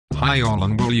Hi all,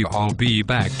 and will you all be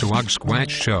back to Squatch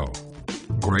show?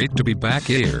 Great to be back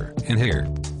here, in here.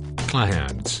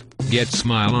 Hands, get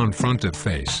smile on front of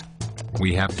face.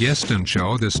 We have guest and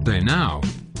show this day now.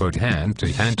 Put hand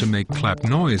to make clap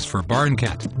noise for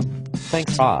BarnCat.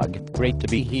 Thanks Og, great to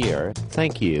be here,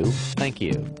 thank you.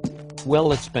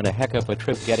 Well, it's been a heck of a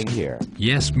trip getting here.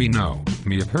 Yes, me know,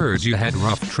 me have heard you had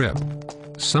rough trip.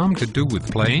 Some to do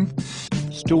with plane?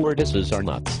 Stewardesses are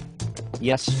nuts.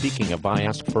 Yes, speaking of, I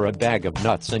asked for a bag of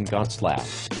nuts and got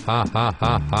slapped. Ha ha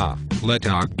ha ha, let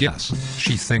Og guess,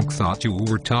 she thought you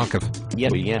were talk of. Yeah,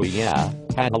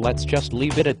 let's just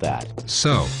leave it at that.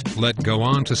 So, let go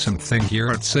on to something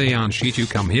here at say on sheet you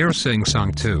come here sing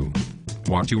song too.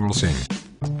 What you will sing?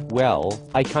 Well,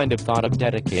 I kind of thought of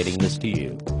dedicating this to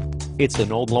you. It's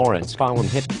an old Lawrence Fallon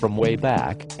hit from way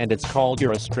back, and it's called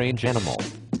You're a Strange Animal.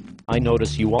 I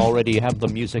notice you already have the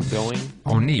music going.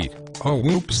 Oh neat. Oh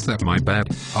whoops, that my bad.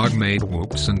 Og made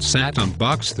whoops and sat on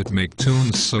box that make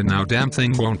tunes, so now damn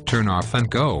thing won't turn off and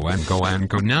go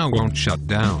now won't shut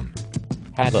down.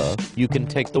 Hada, you can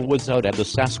take the woods out at the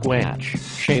Sasquatch,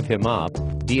 shave him up,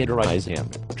 deodorize him,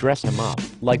 dress him up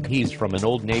like he's from an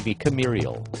old Navy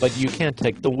commercial, but you can't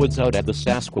take the woods out at the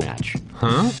Sasquatch.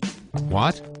 Huh?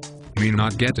 What? Me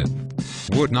not get it.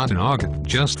 Would not an Og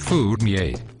just food me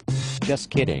ate.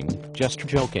 Just kidding, just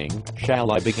joking.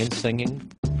 Shall I begin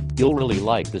singing? You'll really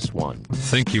like this one.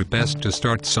 Think you best to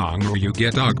start song or you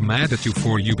get Og mad at you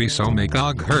for you be so make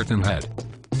Og hurt in head.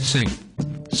 Sing.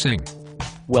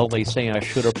 Well, they say I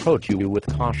should approach you with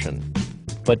caution,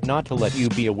 but not to let you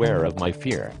be aware of my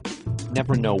fear.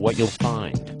 Never know what you'll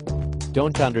find.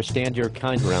 Don't understand your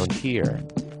kind around here.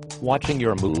 Watching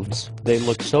your moves, they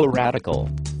look so radical.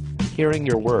 Hearing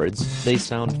your words, they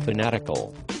sound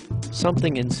fanatical.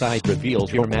 Something inside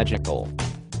reveals you're magical.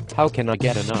 How can I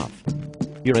get enough?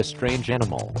 You're a strange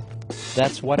animal.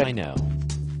 That's what I know.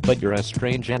 But you're a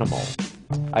strange animal.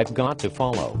 I've got to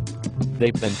follow.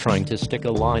 They've been trying to stick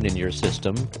a line in your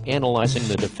system, analyzing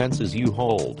the defenses you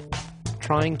hold.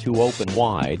 Trying to open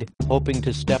wide, hoping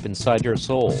to step inside your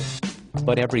soul.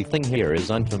 But everything here is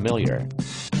unfamiliar.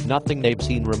 Nothing they've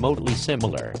seen remotely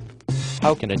similar.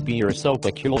 How can it be you're so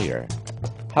peculiar?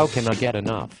 How can I get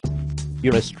enough?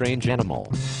 You're a strange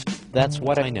animal. That's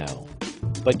what I know.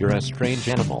 But you're a strange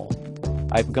animal.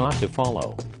 I've got to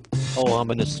follow. Oh,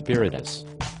 ominous spiritus.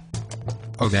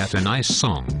 Oh, that's a nice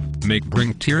song. Make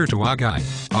bring tear to Og eye.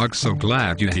 Og so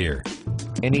glad you're here.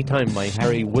 Anytime, my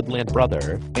hairy woodland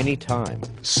brother, anytime.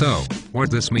 So, what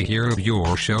does me hear of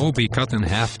your show be cut in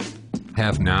half?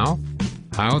 Half now?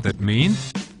 How that mean?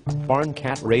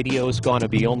 BarnCat radio's gonna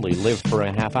be only live for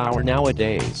a half hour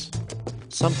nowadays.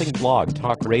 Something Blog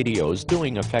Talk Radio's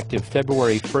doing effective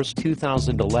February 1st,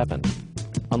 2011.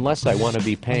 Unless I want to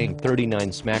be paying 39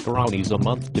 smackaroonies a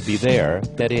month to be there,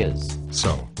 that is.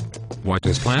 So, what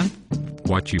is plan?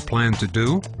 What you plan to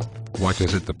do? What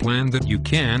is it the plan that you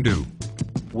can do?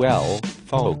 Well,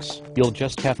 folks, you'll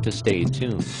just have to stay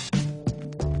tuned.